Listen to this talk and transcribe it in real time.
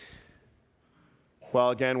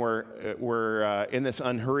Well, again, we're in this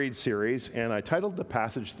Unhurried series, and I titled the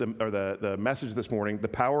passage, the message this morning, "The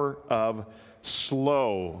Power of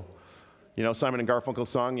Slow." You know, Simon and Garfunkel's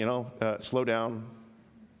song, slow down.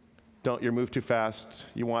 Don't you move too fast.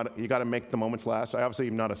 You got to make the moments last. I obviously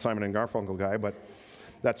am not a Simon and Garfunkel guy, but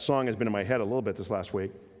that song has been in my head a little bit this last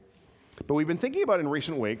week. But we've been thinking about in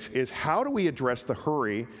recent weeks is how do we address the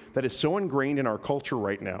hurry that is so ingrained in our culture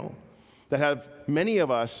right now, that have many of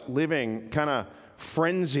us living kind of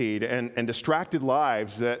frenzied and distracted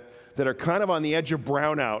lives that are kind of on the edge of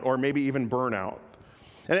brownout or maybe even burnout.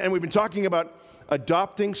 And we've been talking about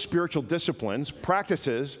adopting spiritual disciplines,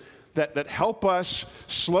 practices that help us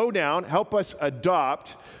slow down, help us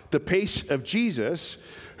adopt the pace of Jesus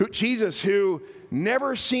who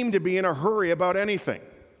never seemed to be in a hurry about anything.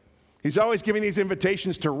 He's always giving these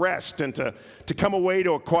invitations to rest and to come away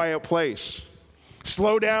to a quiet place.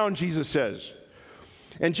 Slow down, Jesus says.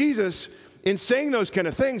 And Jesus, in saying those kind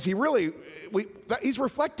of things, he's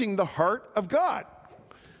reflecting the heart of God.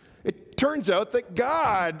 It turns out that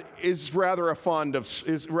God is rather fond of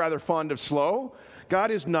slow. God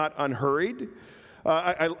is not unhurried.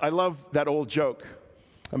 I love that old joke.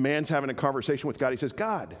 A man's having a conversation with God. He says,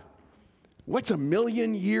 "God, what's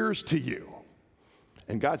 1,000,000 years to you?"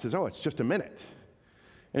 And God says, "Oh, it's just a minute."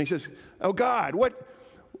 And he says, "Oh, God,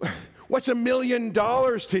 what's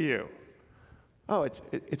 $1,000,000 to you?" "Oh,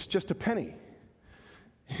 it's just a penny."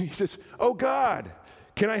 He says, "Oh, God,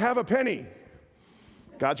 can I have a penny?"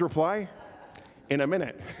 God's reply, "In a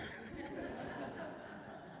minute."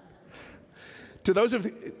 To those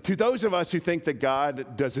of us who think that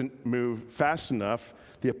God doesn't move fast enough,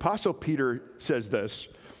 the Apostle Peter says this.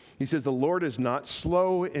 He says, "The Lord is not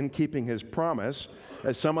slow in keeping his promise,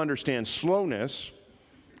 as some understand slowness.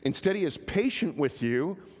 Instead, he is patient with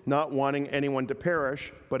you, not wanting anyone to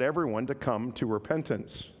perish, but everyone to come to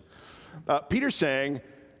repentance." Peter's saying,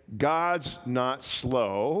 God's not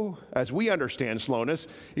slow, as we understand slowness.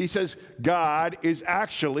 He says, God is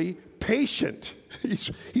actually patient.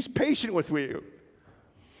 He's patient with you.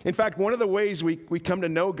 In fact, one of the ways we come to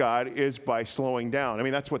know God is by slowing down. I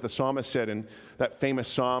mean, that's what the psalmist said in that famous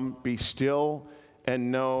psalm, "Be still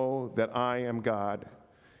and know that I am God."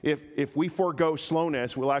 If we forego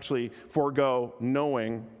slowness, we'll actually forego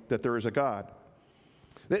knowing that there is a God.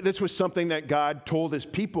 This was something that God told his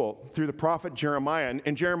people through the prophet Jeremiah.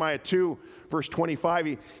 In Jeremiah 2, verse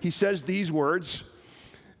 25, he says these words.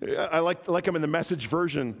 I like them in the Message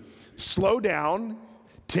version. "Slow down,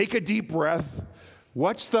 take a deep breath.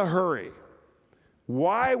 What's the hurry?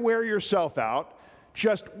 Why wear yourself out?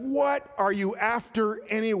 Just what are you after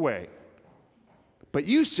anyway? But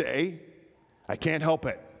you say, I can't help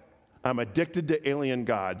it. I'm addicted to alien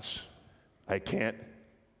gods. I can't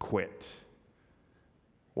quit."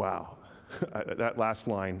 Wow, that last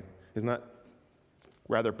line, isn't that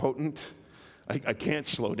rather potent? I can't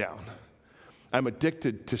slow down. I'm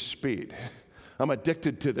addicted to speed. I'm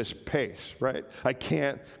addicted to this pace, right? I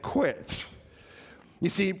can't quit. You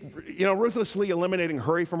see, ruthlessly eliminating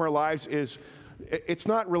hurry from our lives it's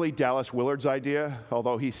not really Dallas Willard's idea,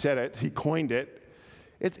 although he said it, he coined it.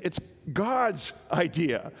 It's God's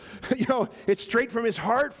idea. It's straight from his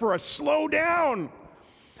heart for us. Slow down.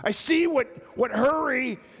 I see what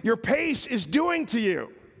hurry, your pace is doing to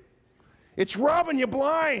you. It's robbing you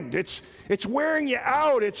blind. It's wearing you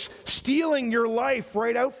out. It's stealing your life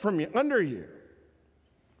right out from you, under you.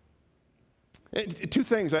 Two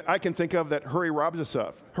things I can think of that hurry robs us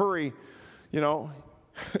of. Hurry,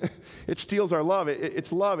 it steals our love.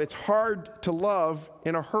 It's love. It's hard to love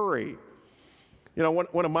in a hurry.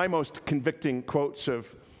 One of my most convicting quotes of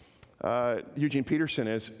Eugene Peterson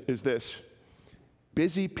is this: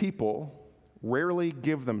 "Busy people rarely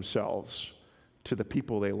give themselves to the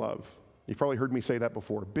people they love." You've probably heard me say that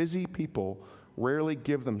before. Busy people rarely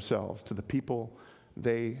give themselves to the people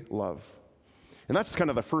they love. And that's kind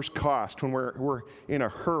of the first cost when we're in a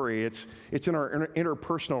hurry. It's in our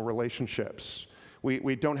interpersonal relationships.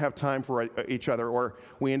 We don't have time for each other, or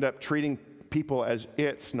we end up treating people as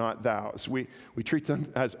its, not thous. We treat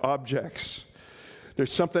them as objects.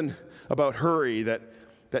 There's something about hurry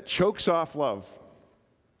that chokes off love.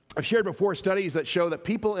 I've shared before studies that show that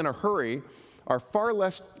people in a hurry are far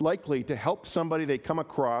less likely to help somebody they come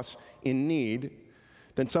across in need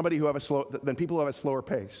than people who have a slower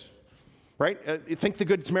pace. Right? Think the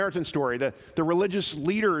Good Samaritan story, the religious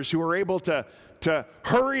leaders who were able to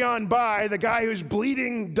hurry on by the guy who's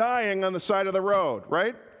bleeding, dying on the side of the road,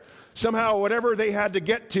 right? Somehow whatever they had to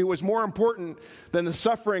get to was more important than the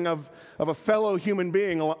suffering of a fellow human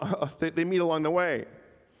being they meet along the way.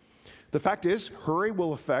 The fact is, hurry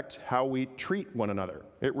will affect how we treat one another.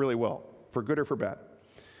 It really will, for good or for bad.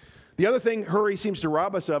 The other thing hurry seems to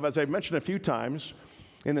rob us of, as I've mentioned a few times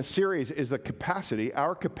in this series, is the capacity,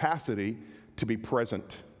 our capacity to be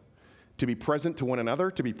present. To be present to one another,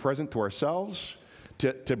 to be present to ourselves,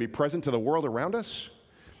 to be present to the world around us,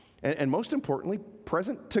 and most importantly,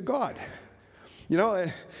 present to God. You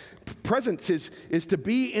know, presence is to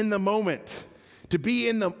be in the moment, to be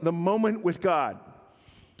in the moment with God.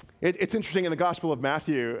 It's interesting, in the Gospel of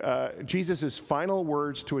Matthew, Jesus' final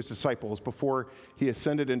words to his disciples before he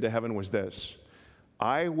ascended into heaven was this: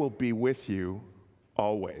 I will be with you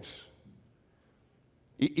always.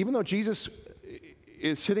 Even though Jesus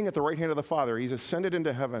is sitting at the right hand of the Father, he's ascended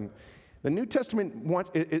into heaven, the New Testament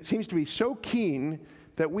it seems to be so keen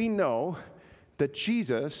that we know that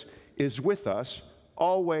Jesus is with us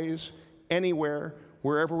always, anywhere,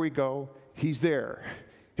 wherever we go. He's there.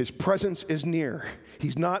 His presence is near.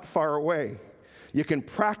 He's not far away. You can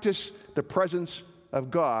practice the presence of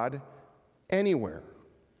God anywhere.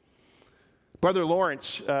 Brother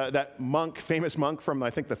Lawrence, that monk, famous monk from, I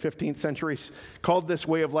think, the 15th century, called this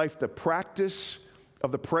way of life the practice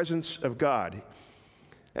of the presence of God.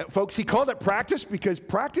 Folks, he called it practice because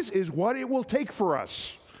practice is what it will take for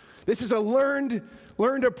us. This is a learned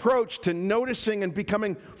approach to noticing and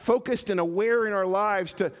becoming focused and aware in our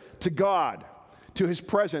lives to God, to his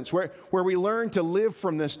presence, where we learn to live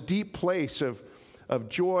from this deep place of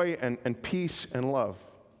joy and peace and love.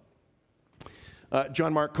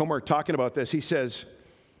 John Mark Comer, talking about this, he says,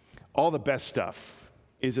 all the best stuff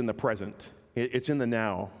is in the present. It's in the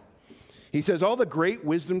now. He says, all the great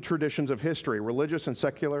wisdom traditions of history, religious and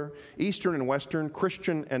secular, Eastern and Western,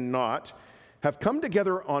 Christian and not, have come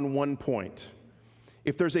together on one point.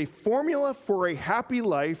 If there's a formula for a happy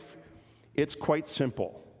life, it's quite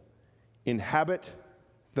simple. Inhabit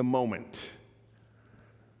the moment.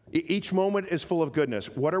 Each moment is full of goodness.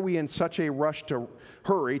 What are we in such a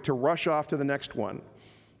hurry to rush off to the next one?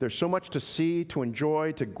 There's so much to see, to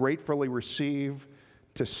enjoy, to gratefully receive,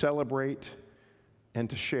 to celebrate, and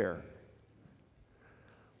to share.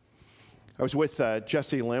 I was with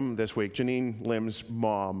Jessie Lim this week, Janine Lim's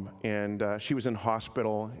mom, and she was in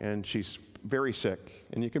hospital, and she's very sick,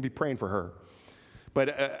 and you can be praying for her. But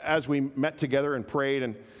as we met together and prayed,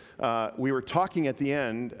 and we were talking at the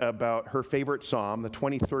end about her favorite psalm, the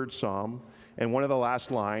 23rd Psalm, and one of the last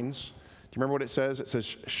lines. Do you remember what it says? It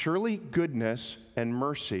says, surely goodness and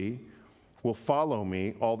mercy will follow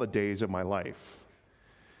me all the days of my life.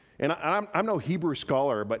 And I'm no Hebrew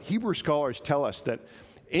scholar, but Hebrew scholars tell us that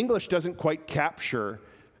English doesn't quite capture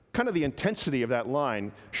kind of the intensity of that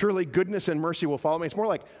line. Surely goodness and mercy will follow me. It's more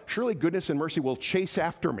like, surely goodness and mercy will chase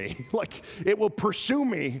after me. Like, it will pursue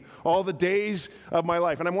me all the days of my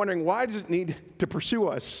life. And I'm wondering, why does it need to pursue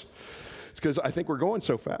us? It's because I think we're going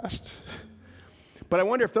so fast. But I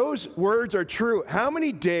wonder if those words are true. How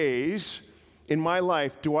many days in my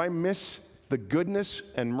life do I miss the goodness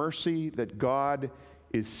and mercy that God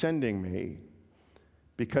is sending me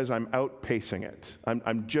because I'm outpacing it?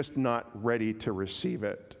 I'm just not ready to receive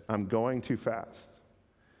it. I'm going too fast.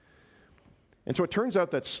 And so it turns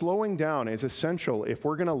out that slowing down is essential if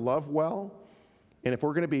we're going to love well and if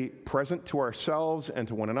we're going to be present to ourselves and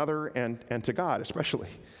to one another and to God especially.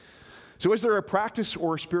 So is there a practice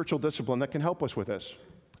or a spiritual discipline that can help us with this?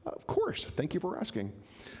 Of course. Thank you for asking.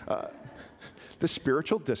 The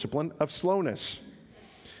spiritual discipline of slowness.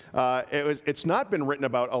 It's not been written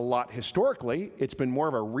about a lot historically. It's been more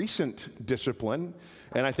of a recent discipline,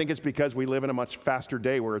 and I think it's because we live in a much faster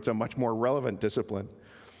day where it's a much more relevant discipline.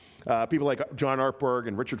 People like John Ortberg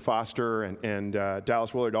and Richard Foster and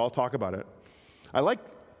Dallas Willard all talk about it. I like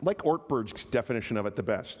Ortberg's definition of it the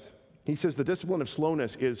best. He says the discipline of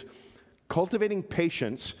slowness is cultivating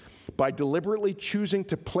patience by deliberately choosing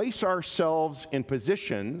to place ourselves in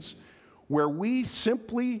positions where we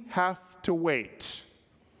simply have to wait.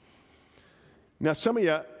 Now, some of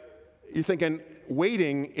you're thinking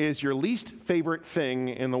waiting is your least favorite thing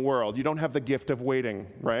in the world. You don't have the gift of waiting,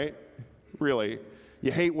 right? Really.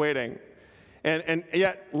 You hate waiting. And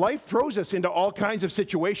yet life throws us into all kinds of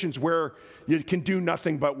situations where you can do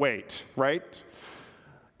nothing but wait, right?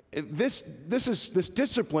 This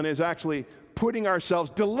discipline is actually putting ourselves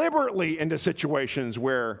deliberately into situations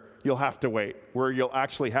where you'll have to wait, where you'll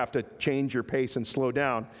actually have to change your pace and slow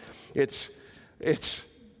down. It's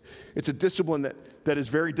a discipline that is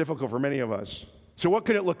very difficult for many of us. So what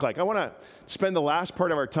could it look like? I want to spend the last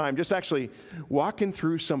part of our time just actually walking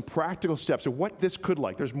through some practical steps of what this could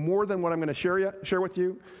like. There's more than what I'm going to share with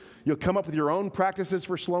you. You'll come up with your own practices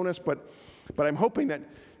for slowness, but I'm hoping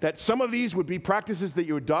that some of these would be practices that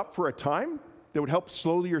you adopt for a time that would help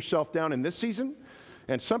slow yourself down in this season,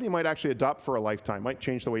 and some you might actually adopt for a lifetime, might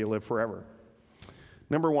change the way you live forever.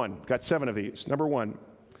 Number one, got 7 of these. Number one,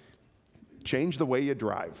 change the way you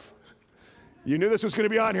drive. You knew this was going to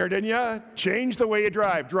be on here, didn't you? Change the way you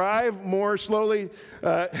drive. Drive more slowly.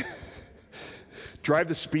 Drive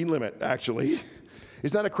the speed limit, actually.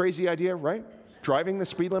 Isn't that a crazy idea, right? Driving the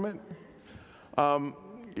speed limit?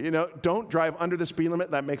 Don't drive under the speed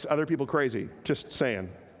limit. That makes other people crazy. Just saying.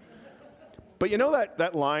 But you know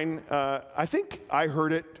that line, I think I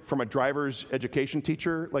heard it from a driver's education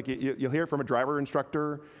teacher. Like you'll hear it from a driver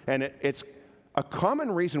instructor. And it's a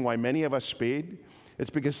common reason why many of us speed. It's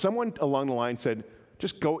because someone along the line said,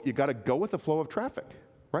 just go, you got to go with the flow of traffic,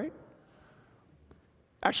 right?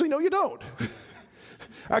 Actually, no, you don't.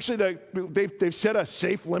 Actually, they've set a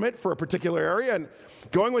safe limit for a particular area, and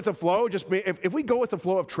going with the flow, if we go with the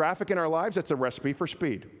flow of traffic in our lives, that's a recipe for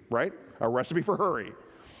speed, right? A recipe for hurry.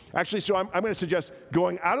 Actually, so I'm going to suggest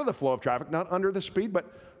going out of the flow of traffic, not under the speed,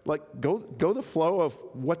 but like go the flow of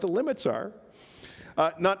what the limits are.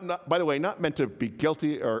 Not, by the way, not meant to be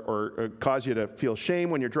guilty or cause you to feel shame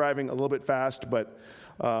when you're driving a little bit fast, but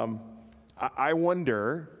I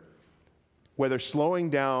wonder whether slowing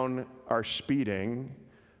down our speeding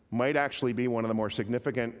might actually be one of the more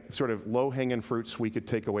significant sort of low-hanging fruits we could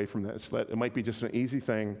take away from this. That it might be just an easy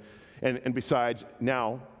thing. And besides,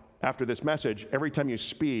 now, after this message, every time you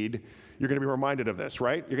speed, you're going to be reminded of this,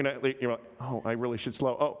 right? You're like, oh, I really should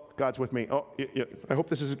slow. Oh, God's with me. Oh, I hope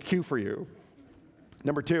this is a cue for you.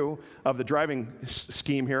 Number 2 of the driving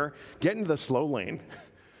scheme here, get into the slow lane.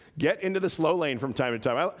 Get into the slow lane from time to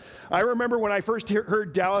time. I remember when I first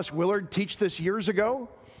heard Dallas Willard teach this years ago,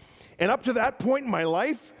 and up to that point in my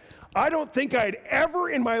life, I don't think I'd ever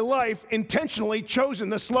in my life intentionally chosen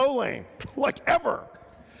the slow lane, like ever.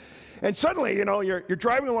 And suddenly, you're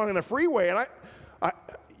driving along on the freeway, and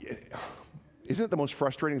isn't it the most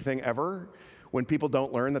frustrating thing ever when people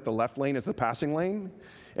don't learn that the left lane is the passing lane?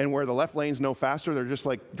 And where the left lane's no faster, they're just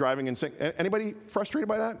like driving in sync. Anybody frustrated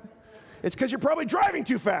by that? It's because you're probably driving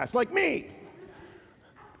too fast, like me.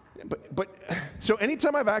 But so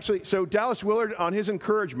anytime so Dallas Willard, on his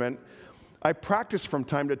encouragement, I practice from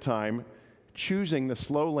time to time choosing the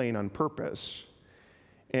slow lane on purpose.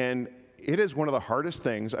 And it is one of the hardest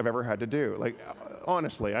things I've ever had to do. Like,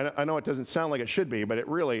 honestly, I know it doesn't sound like it should be, but it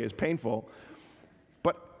really is painful.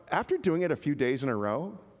 But after doing it a few days in a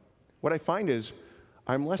row, what I find is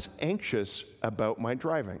I'm less anxious about my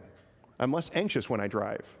driving. I'm less anxious when I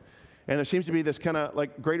drive. And there seems to be this kind of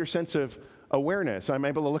like greater sense of awareness. I'm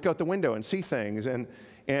able to look out the window and see things. And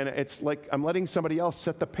it's like I'm letting somebody else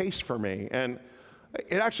set the pace for me. And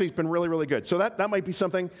it actually has been really, really good. So that might be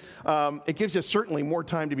something. It gives us certainly more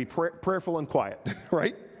time to be prayerful and quiet,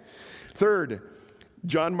 right? Third,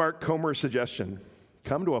 John Mark Comer's suggestion,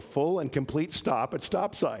 come to a full and complete stop at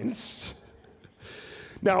stop signs.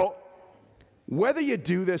 Now, whether you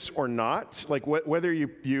do this or not, like whether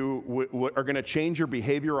you are going to change your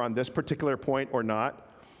behavior on this particular point or not,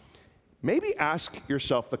 maybe ask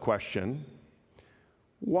yourself the question,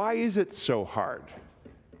 why is it so hard?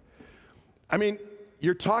 I mean,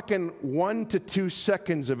 you're talking 1 to 2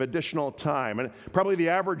 seconds of additional time, and probably the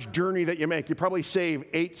average journey that you make, you probably save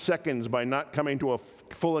 8 seconds by not coming to a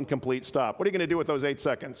full and complete stop. What are you going to do with those 8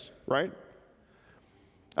 seconds, right?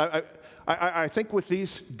 I think with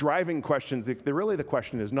these driving questions, really the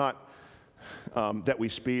question is not that we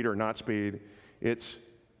speed or not speed. It's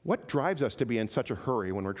what drives us to be in such a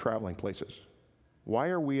hurry when we're traveling places? Why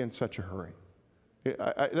are we in such a hurry?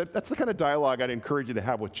 That's the kind of dialogue I'd encourage you to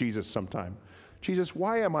have with Jesus sometime. Jesus,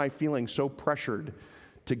 why am I feeling so pressured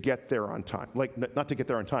to get there on time? Like, not to get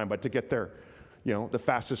there on time, but to get there, the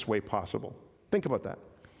fastest way possible. Think about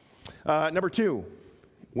that. Number 2,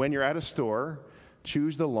 when you're at a store,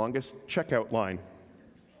 choose the longest checkout line.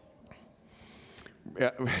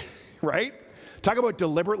 Right? Talk about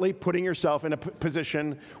deliberately putting yourself in a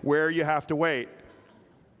position where you have to wait.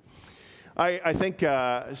 I think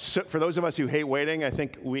for those of us who hate waiting, I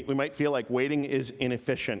think we might feel like waiting is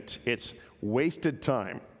inefficient. It's wasted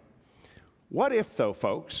time. What if, though,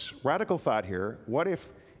 folks, radical thought here, what if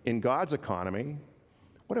in God's economy,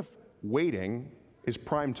 what if waiting is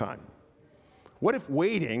prime time? What if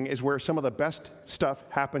waiting is where some of the best stuff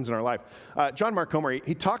happens in our life? John Mark Comer,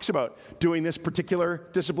 he talks about doing this particular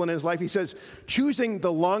discipline in his life. He says, choosing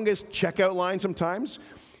the longest checkout line sometimes,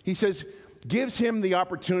 he says, gives him the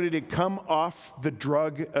opportunity to come off the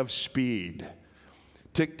drug of speed.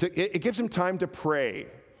 It gives him time to pray.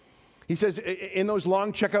 He says, in those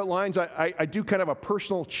long checkout lines, I do kind of a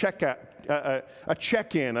personal a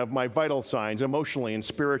check-in of my vital signs, emotionally and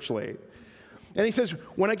spiritually. And he says,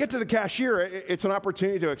 when I get to the cashier, it's an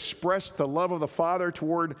opportunity to express the love of the Father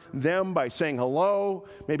toward them by saying hello,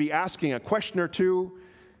 maybe asking a question or two,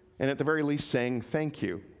 and at the very least saying thank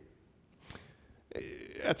you.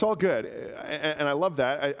 It's all good, and I love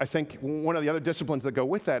that. I think one of the other disciplines that go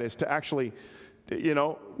with that is to actually,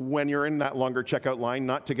 when you're in that longer checkout line,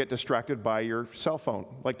 not to get distracted by your cell phone,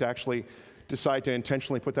 like to actually decide to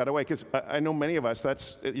intentionally put that away. Because I know many of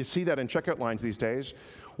us, you see that in checkout lines these days.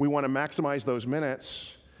 We want to maximize those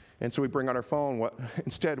minutes, and so we bring out our phone.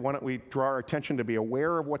 Instead, why don't we draw our attention to be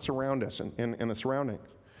aware of what's around us and the surroundings?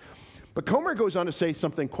 But Comer goes on to say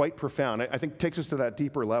something quite profound. I think takes us to that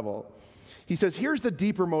deeper level. He says, here's the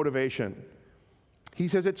deeper motivation. He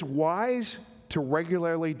says, it's wise to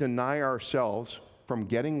regularly deny ourselves from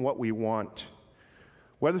getting what we want,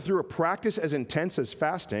 whether through a practice as intense as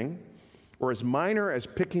fasting or as minor as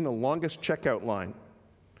picking the longest checkout line.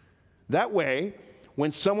 That way,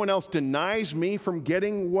 when someone else denies me from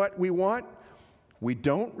getting what we want, we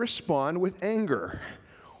don't respond with anger.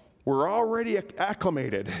 We're already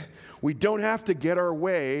acclimated. We don't have to get our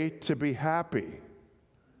way to be happy.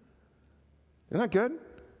 Isn't that good?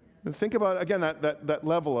 And think about, again, that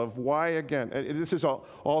level of why, again. This is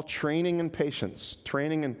all training in patience,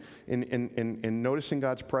 training in noticing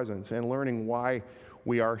God's presence and learning why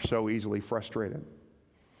we are so easily frustrated.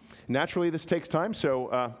 Naturally, this takes time,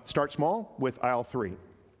 so start small with aisle 3.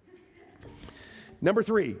 Number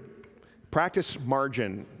 3, practice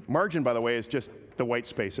margin. Margin, by the way, is just the white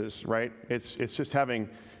spaces, right? It's just having,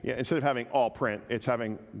 instead of having all print, it's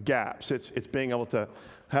having gaps. It's being able to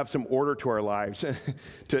have some order to our lives,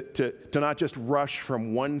 to not just rush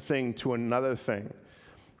from one thing to another thing.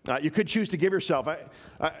 You could choose to give yourself,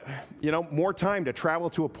 more time to travel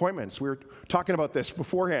to appointments. We were talking about this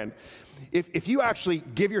beforehand. If you actually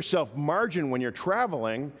give yourself margin when you're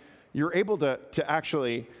traveling, you're able to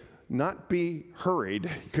actually not be hurried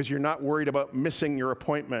because you're not worried about missing your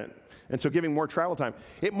appointment. And so giving more travel time.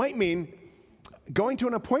 It might mean going to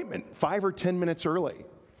an appointment 5 or 10 minutes early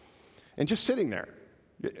and just sitting there,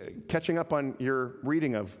 catching up on your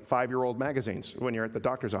reading of 5-year-old magazines when you're at the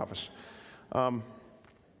doctor's office. I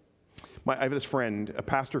have this friend, a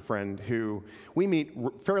pastor friend, who we meet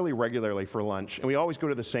fairly regularly for lunch, and we always go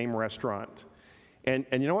to the same restaurant. And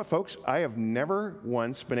you know what, folks? I have never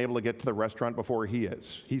once been able to get to the restaurant before he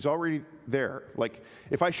is. He's already there. Like,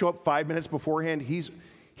 if I show up 5 minutes beforehand, he's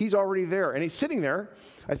already there. And he's sitting there.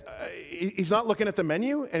 He's not looking at the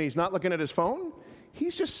menu, and he's not looking at his phone.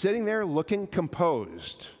 He's just sitting there looking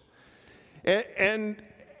composed. And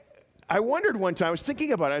I wondered one time, I was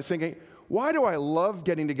thinking about it, I was thinking, why do I love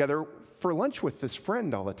getting together for lunch with this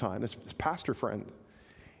friend all the time, this pastor friend?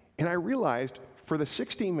 And I realized for the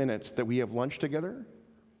 60 minutes that we have lunch together,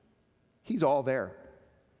 he's all there.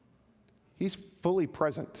 He's fully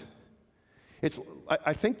present.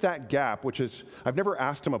 I think that gap, which is, I've never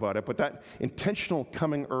asked him about it, but that intentional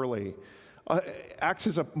coming early acts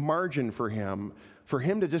as a margin for him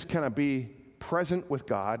to just kind of be present with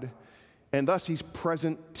God, and thus he's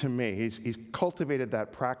present to me. He's cultivated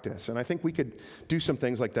that practice. And I think we could do some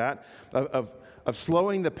things like that, of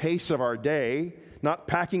slowing the pace of our day, not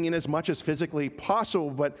packing in as much as physically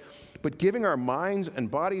possible, but giving our minds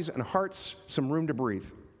and bodies and hearts some room to breathe.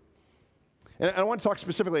 And I want to talk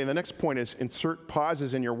specifically, and the next point is insert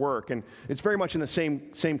pauses in your work, and it's very much in the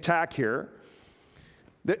same tack here.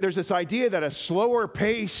 There's this idea that a slower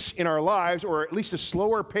pace in our lives, or at least a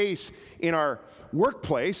slower pace in our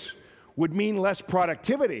workplace, would mean less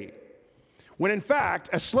productivity. When in fact,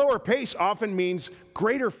 a slower pace often means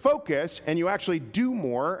greater focus, and you actually do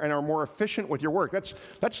more and are more efficient with your work.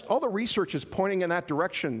 That's all the research is pointing in that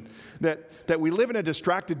direction, that we live in a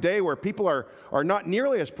distracted day where people are not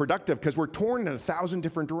nearly as productive because we're torn in 1,000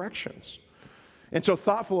 different directions. And so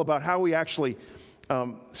thoughtful about how we actually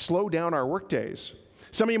slow down our work days.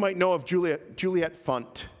 Some of you might know of Juliet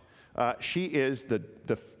Funt. She is the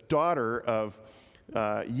daughter of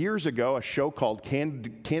years ago, a show called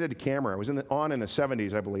Candid Camera. It was on in the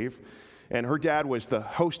 70s, I believe. And her dad was the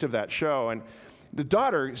host of that show. And the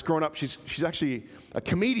daughter has grown up. She's actually a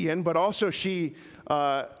comedian, but also she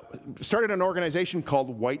started an organization called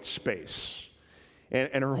White Space.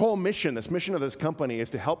 And her whole mission, this mission of this company, is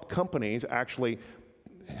to help companies actually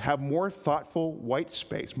have more thoughtful white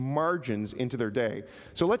space, margins into their day.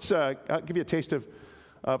 So let's I'll give you a taste of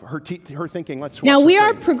her thinking. Now, we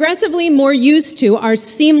are progressively more used to our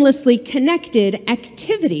seamlessly connected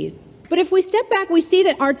activities. But if we step back, we see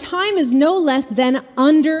that our time is no less than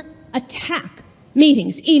under attack.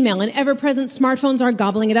 Meetings, email, and ever-present smartphones are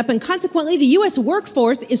gobbling it up, and consequently, the U.S.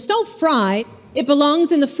 workforce is so fried, it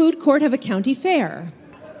belongs in the food court of a county fair.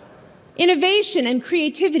 Innovation and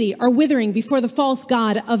creativity are withering before the false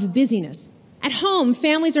god of busyness. At home,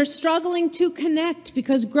 families are struggling to connect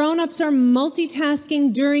because grown-ups are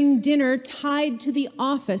multitasking during dinner, tied to the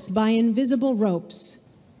office by invisible ropes.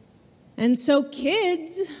 And so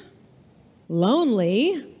kids,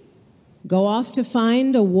 lonely, go off to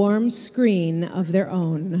find a warm screen of their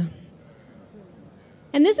own.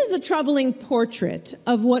 And this is the troubling portrait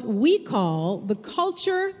of what we call the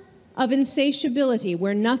culture of insatiability,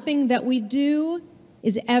 where nothing that we do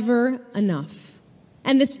is ever enough.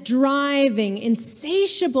 And this driving,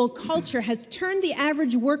 insatiable culture has turned the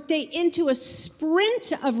average workday into a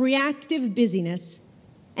sprint of reactive busyness.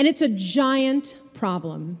 And it's a giant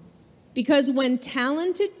problem, because when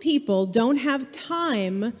talented people don't have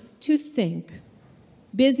time to think,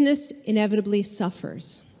 business inevitably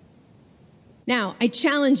suffers. Now, I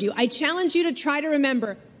challenge you to try to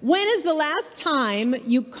remember, when is the last time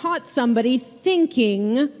you caught somebody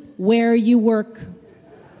thinking where you work?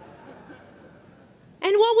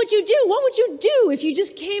 And what would you do? What would you do if you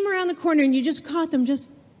just came around the corner and you just caught them just,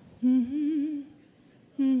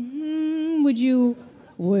 Would you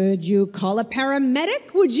call a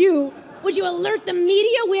paramedic? Would you alert the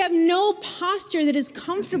media? We have no posture that is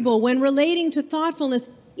comfortable when relating to thoughtfulness,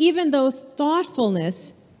 even though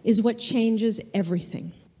thoughtfulness is what changes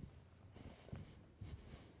everything.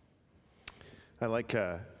 I like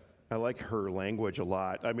her language a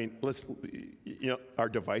lot. I mean, listen, our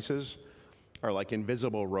devices are like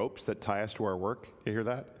invisible ropes that tie us to our work. You hear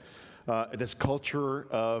that? This culture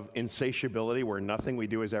of insatiability where nothing we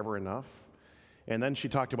do is ever enough. And then she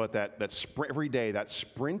talked about that sprint every day, that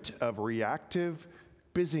sprint of reactive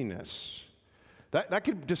busyness. That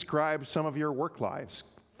could describe some of your work lives,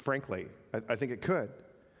 frankly. I think it could.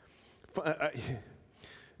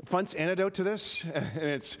 Fun's antidote to this, and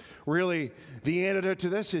it's really the antidote to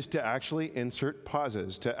this, is to actually insert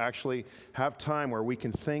pauses, to actually have time where we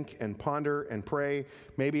can think and ponder and pray.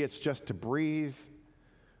 Maybe it's just to breathe,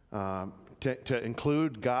 to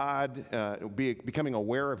include God, becoming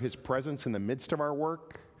aware of His presence in the midst of our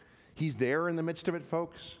work. He's there in the midst of it,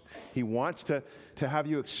 folks. He wants to have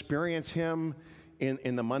you experience Him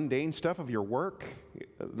in the mundane stuff of your work.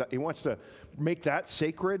 He wants to make that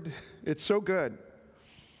sacred. It's so good.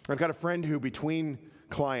 I've got a friend who, between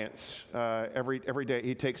clients, every day,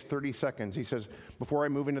 he takes 30 seconds. He says, before I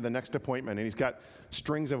move into the next appointment, and he's got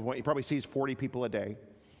strings of, he probably sees 40 people a day.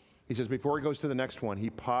 He says, before he goes to the next one, he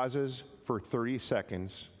pauses for 30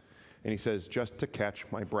 seconds, and he says, just to catch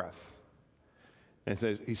my breath. And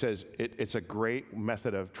he says it's a great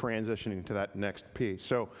method of transitioning to that next piece.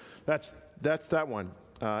 So that's that one.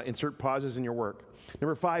 Insert pauses in your work.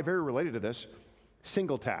 Number 5, very related to this,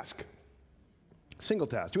 single task. Single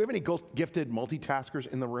task. Do we have any gifted multitaskers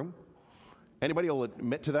in the room? Anybody will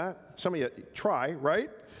admit to that? Some of you try,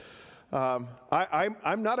 right?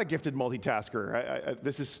 I'm not a gifted multitasker.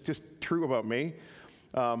 This is just true about me.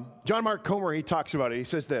 John Mark Comer, he talks about it. He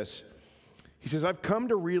says this. He says, I've come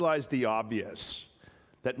to realize the obvious,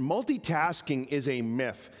 that multitasking is a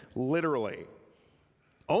myth, literally.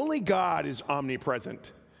 Only God is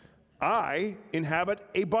omnipresent. I inhabit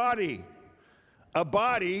a body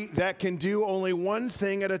that can do only one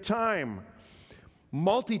thing at a time.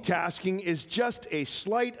 Multitasking is just a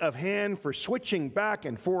sleight of hand for switching back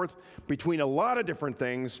and forth between a lot of different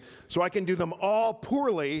things so I can do them all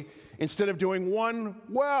poorly instead of doing one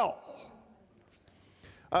well.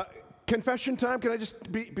 Confession time, can I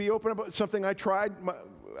just be open about something I tried,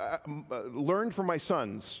 learned from my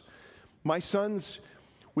sons? My sons,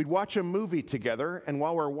 we'd watch a movie together, and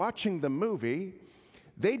while we're watching the movie,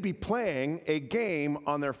 they'd be playing a game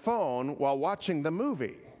on their phone while watching the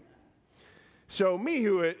movie. So me,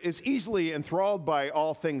 who is easily enthralled by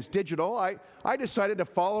all things digital, I decided to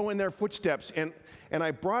follow in their footsteps, and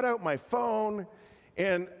I brought out my phone,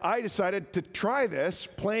 and I decided to try this,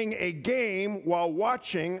 playing a game while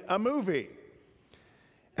watching a movie.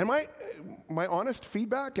 And my honest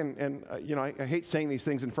feedback, and I hate saying these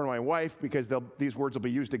things in front of my wife because these words will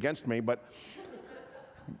be used against me, but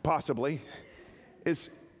possibly, is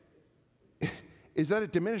that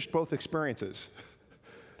it diminished both experiences.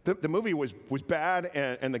 The movie was bad,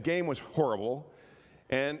 and the game was horrible,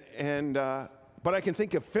 but I can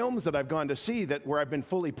think of films that I've gone to see where I've been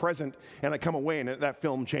fully present, and I come away and that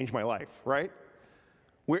film changed my life, right?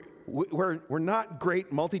 We're not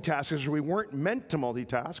great multitaskers. We weren't meant to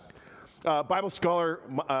multitask. Bible scholar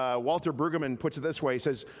Walter Brueggemann puts it this way. He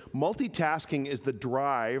says, multitasking is the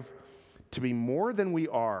drive to be more than we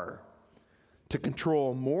are, to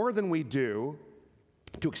control more than we do,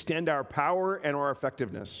 to extend our power and our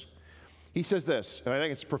effectiveness. He says this, and I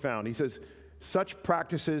think it's profound. He says, such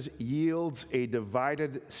practices yields a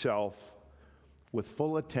divided self with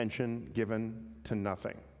full attention given to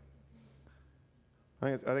nothing.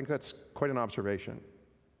 I think that's quite an observation.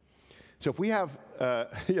 So if we have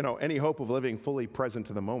any hope of living fully present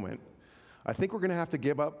to the moment, I think we're going to have to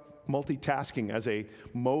give up multitasking as a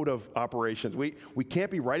mode of operations. We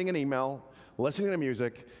can't be writing an email, listening to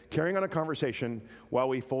music, carrying on a conversation while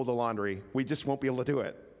we fold the laundry. We just won't be able to do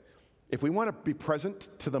it. If we want to be present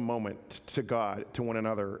to the moment, to God, to one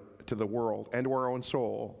another, to the world, and to our own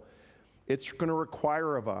soul, it's going to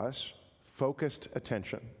require of us focused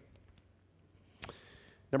attention.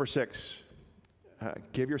 Number 6,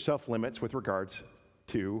 give yourself limits with regards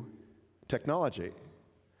to technology.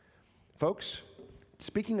 Folks,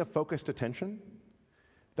 speaking of focused attention,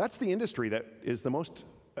 that's the industry that is the most,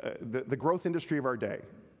 the growth industry of our day.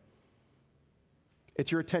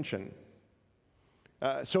 It's your attention.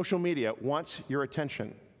 Social media wants your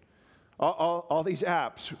attention. All these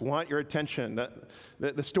apps want your attention.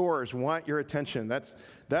 The stores want your attention. That's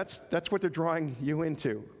what they're drawing you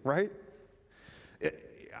into, right?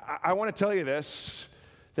 I want to tell you this,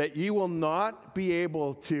 that you will not be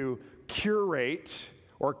able to curate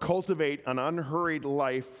or cultivate an unhurried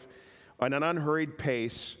life on an unhurried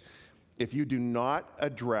pace if you do not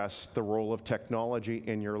address the role of technology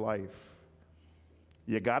in your life.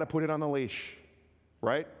 You got to put it on the leash,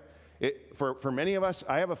 right? For many of us,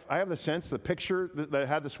 I have the sense, the picture that I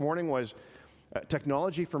had this morning was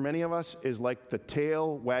technology for many of us is like the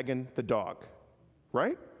tail wagging the dog,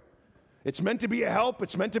 right? It's meant to be a help.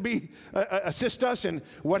 It's meant to be assist us. And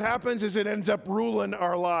what happens is it ends up ruling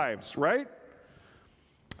our lives, right?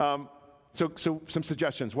 So some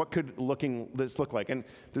suggestions. What could this look like? And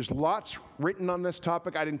there's lots written on this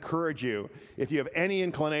topic. I'd encourage you, if you have any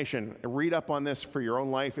inclination, read up on this for your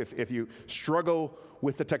own life. If you struggle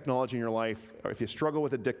with the technology in your life, or if you struggle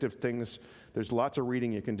with addictive things, there's lots of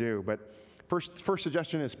reading you can do. But first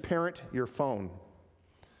suggestion is parent your phone.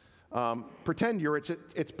 Pretend you're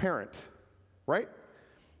its parent, right?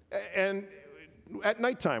 And at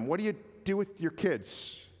nighttime, what do you do with your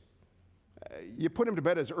kids? You put them to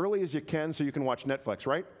bed as early as you can so you can watch Netflix,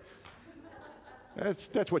 right?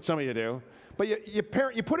 That's what some of you do. But you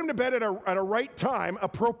put them to bed at a right time,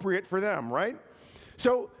 appropriate for them, right?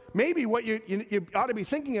 So maybe what you ought to be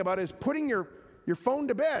thinking about is putting your phone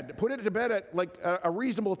to bed. Put it to bed at like a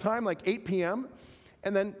reasonable time, like 8 p.m.,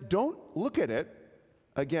 and then don't look at it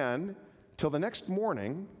again till the next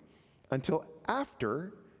morning, until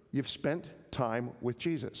after you've spent time with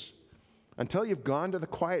Jesus. Until you've gone to the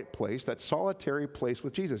quiet place, that solitary place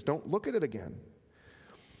with Jesus. Don't look at it again.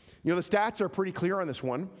 You know, the stats are pretty clear on this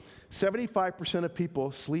one. 75% of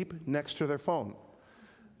people sleep next to their phone.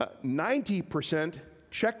 90%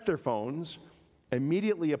 check their phones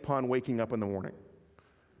immediately upon waking up in the morning.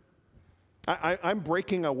 I'm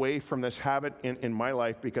breaking away from this habit in my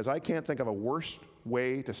life because I can't think of a worse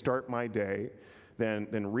way to start my day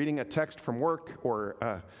than reading a text from work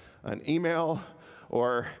or an email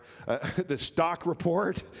or the stock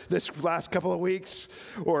report this last couple of weeks,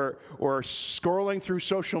 or scrolling through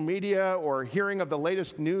social media, or hearing of the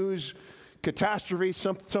latest news catastrophe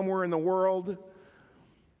somewhere in the world.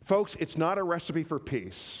 Folks, it's not a recipe for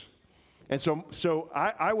peace. And so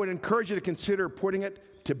I would encourage you to consider putting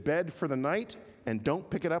it to bed for the night, and don't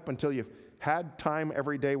pick it up until you've had time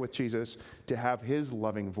every day with Jesus to have his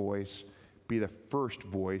loving voice be the first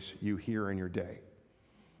voice you hear in your day.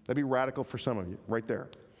 That'd be radical for some of you, right there.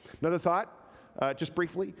 Another thought, just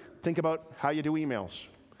briefly, think about how you do emails.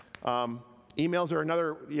 Emails are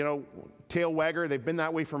another, tail wagger. They've been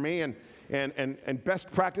that way for me, and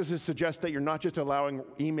best practices suggest that you're not just allowing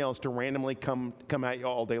emails to randomly come at you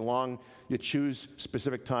all day long. You choose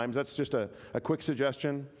specific times. That's just a quick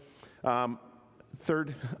suggestion.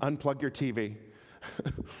 Third, unplug your TV.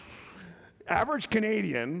 Average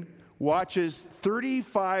Canadian watches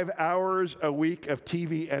 35 hours a week of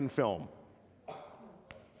TV and film.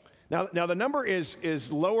 Now the number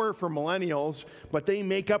is lower for millennials, but they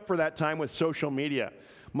make up for that time with social media.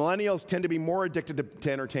 Millennials tend to be more addicted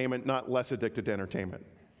to entertainment, not less addicted to entertainment.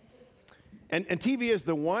 And TV is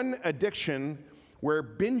the one addiction where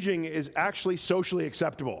binging is actually socially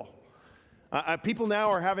acceptable. People now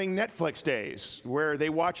are having Netflix days where they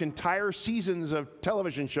watch entire seasons of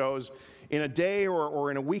television shows in a day or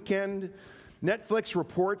in a weekend. Netflix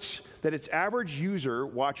reports that its average user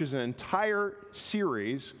watches an entire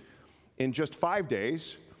series in just 5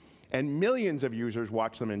 days, and millions of users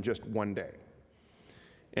watch them in just 1 day.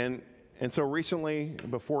 And so recently,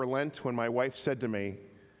 before Lent, when my wife said to me,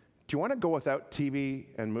 "Do you want to go without TV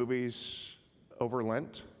and movies over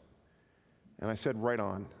Lent?" And I said, "Right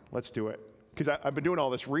on, let's do it." Because I've been doing all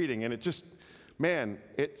this reading, and it just,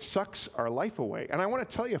 it sucks our life away. And I want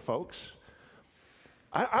to tell you, folks,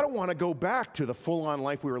 I don't want to go back to the full-on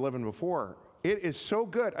life we were living before. It is so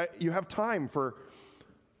good. You have time for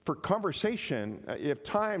for conversation. You have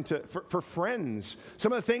time for friends.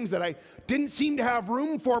 Some of the things that I didn't seem to have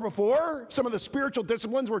room for before, some of the spiritual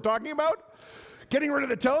disciplines we're talking about, getting rid of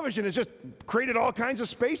the television has just created all kinds of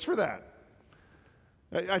space for that.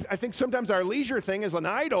 I think sometimes our leisure thing is an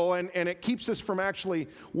idol, and it keeps us from actually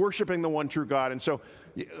worshiping the one true God. And so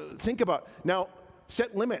think about, now,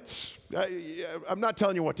 set limits. I'm not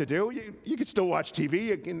telling you what to do. You can still watch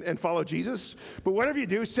TV and follow Jesus, but whatever you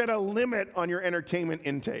do, set a limit on your entertainment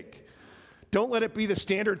intake. Don't let it be the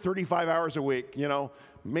standard 35 hours a week.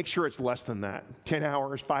 Make sure it's less than that. 10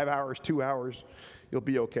 hours, 5 hours, 2 hours. You'll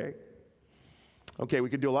be okay. Okay, we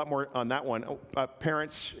could do a lot more on that one.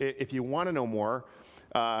 Parents, if you want to know more,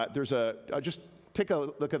 just take a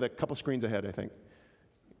look at a couple screens ahead, I think.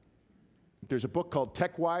 There's a book called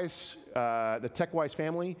TechWise, The TechWise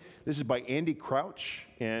Family. This is by Andy Crouch,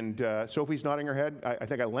 and Sophie's nodding her head. I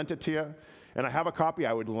think I lent it to you, and I have a copy.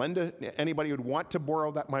 I would lend it to anybody who would want to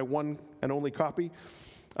borrow that, my one and only copy.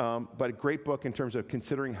 But a great book in terms of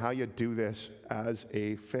considering how you do this as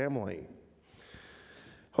a family.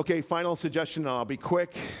 Okay, final suggestion, and I'll be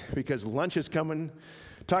quick because lunch is coming.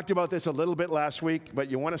 Talked about this a little bit last week, but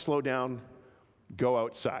you want to slow down, go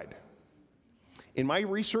outside. In my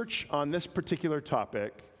research on this particular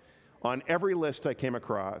topic, on every list I came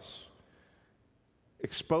across,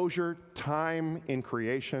 exposure, time in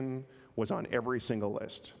creation was on every single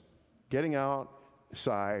list. Getting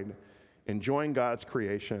outside, enjoying God's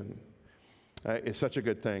creation is such a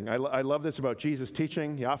good thing. I love this about Jesus'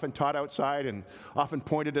 teaching. He often taught outside and often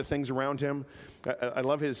pointed to things around him. I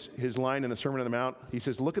love his line in the Sermon on the Mount. He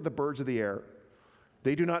says, "Look at the birds of the air.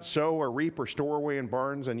 They do not sow or reap or store away in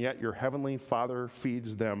barns, and yet your heavenly Father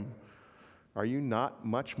feeds them. Are you not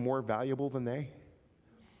much more valuable than they?"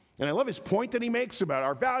 And I love his point that he makes about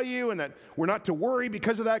our value and that we're not to worry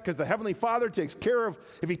because of that, because the heavenly Father takes care of,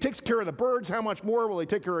 if he takes care of the birds, how much more will he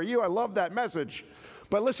take care of you? I love that message.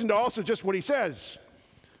 But listen to also just what he says.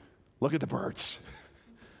 Look at the birds.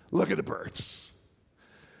 Look at the birds.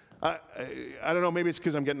 I don't know, maybe it's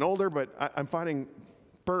because I'm getting older, but I'm finding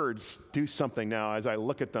birds do something now as I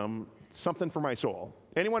look at them, something for my soul.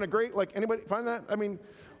 Anyone agree? Like, anybody find that? I mean,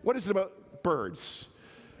 what is it about birds?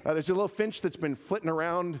 There's a little finch that's been flitting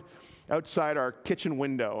around outside our kitchen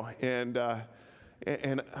window, and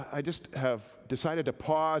I just have decided to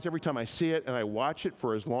pause every time I see it, and I watch it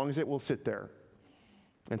for as long as it will sit there.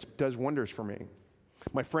 And it does wonders for me.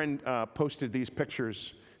 My friend posted these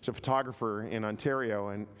pictures. He's a photographer in Ontario,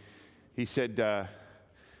 and he said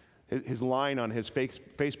his line on his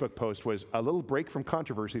Facebook post was, "A little break from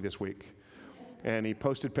controversy this week." And he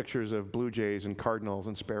posted pictures of blue jays and cardinals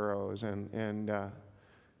and sparrows and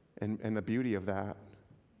the beauty of that.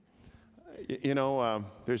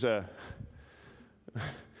 There's a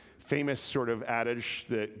famous sort of adage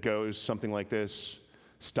that goes something like this: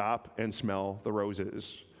 stop and smell the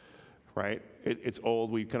roses, right? It's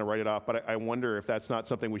old, we kind of write it off, but I wonder if that's not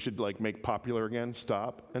something we should make popular again.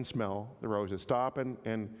 Stop and smell the roses. Stop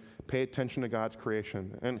and pay attention to God's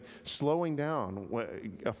creation. And slowing down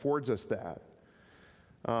affords us that.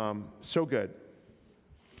 So good.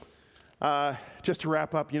 Just to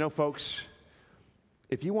wrap up, folks,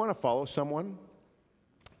 if you want to follow someone,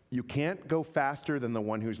 you can't go faster than the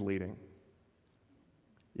one who's leading.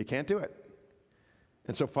 You can't do it.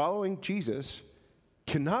 And so following Jesus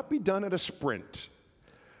cannot be done at a sprint.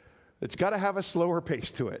 It's got to have a slower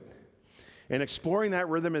pace to it. And exploring that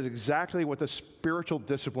rhythm is exactly what the spiritual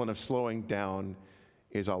discipline of slowing down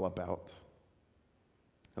is all about.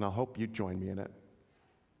 And I hope you join me in it.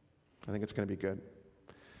 I think it's going to be good.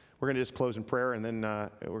 We're going to just close in prayer, and then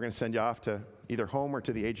we're going to send you off to either home or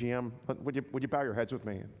to the AGM. Would you bow your heads with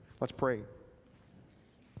me? Let's pray.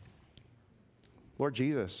 Lord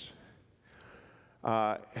Jesus,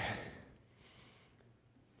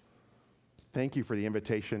 thank you for the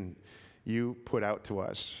invitation you put out to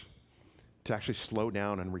us to actually slow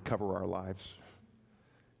down and recover our lives.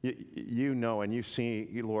 You know and you see,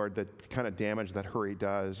 Lord, the kind of damage that hurry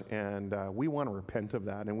does, and we want to repent of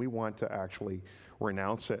that, and we want to actually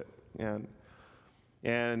renounce it.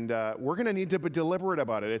 And we're going to need to be deliberate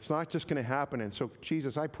about it. It's not just going to happen. And so,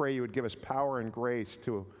 Jesus, I pray you would give us power and grace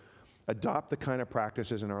to adopt the kind of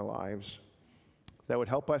practices in our lives that would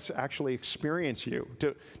help us actually experience you,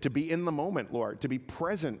 to be in the moment, Lord, to be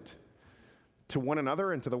present to one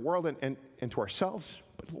another and to the world and to ourselves.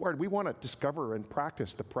 But Lord, we want to discover and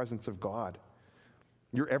practice the presence of God.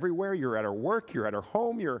 You're everywhere. You're at our work. You're at our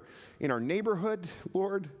home. You're in our neighborhood,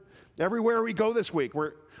 Lord. Everywhere we go this week,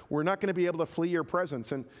 we're not going to be able to flee your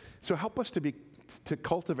presence. And so help us to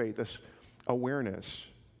cultivate this awareness,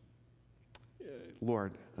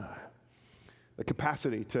 Lord, the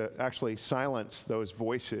capacity to actually silence those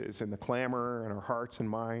voices and the clamor in our hearts and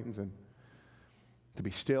minds, and to be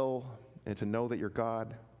still and to know that you're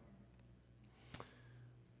God.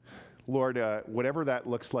 Lord, whatever that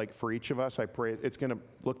looks like for each of us, I pray it's going to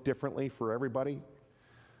look differently for everybody.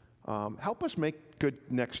 Help us make good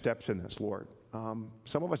next steps in this, Lord.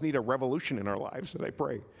 Some of us need a revolution in our lives, and I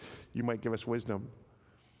pray you might give us wisdom.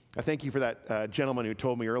 I thank you for that gentleman who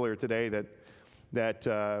told me earlier today that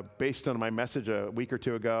based on my message a week or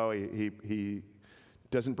two ago, he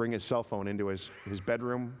doesn't bring his cell phone into his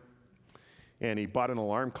bedroom, and he bought an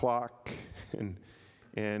alarm clock,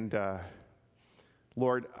 and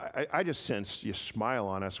Lord, I just sense you smile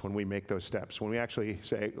on us when we make those steps, when we actually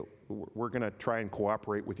say, we're going to try and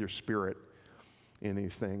cooperate with your Spirit in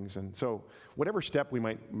these things. And so whatever step we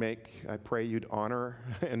might make, I pray you'd honor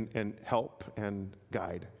and help and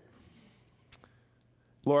guide.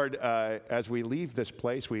 Lord, as we leave this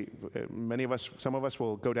place, some of us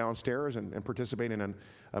will go downstairs and participate in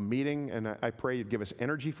a meeting, and I pray you'd give us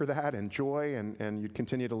energy for that and joy, and you'd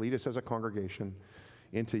continue to lead us as a congregation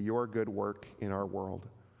into your good work in our world.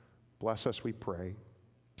 Bless us, we pray.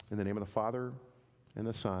 In the name of the Father, and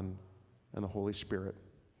the Son, and the Holy Spirit.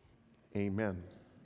 Amen.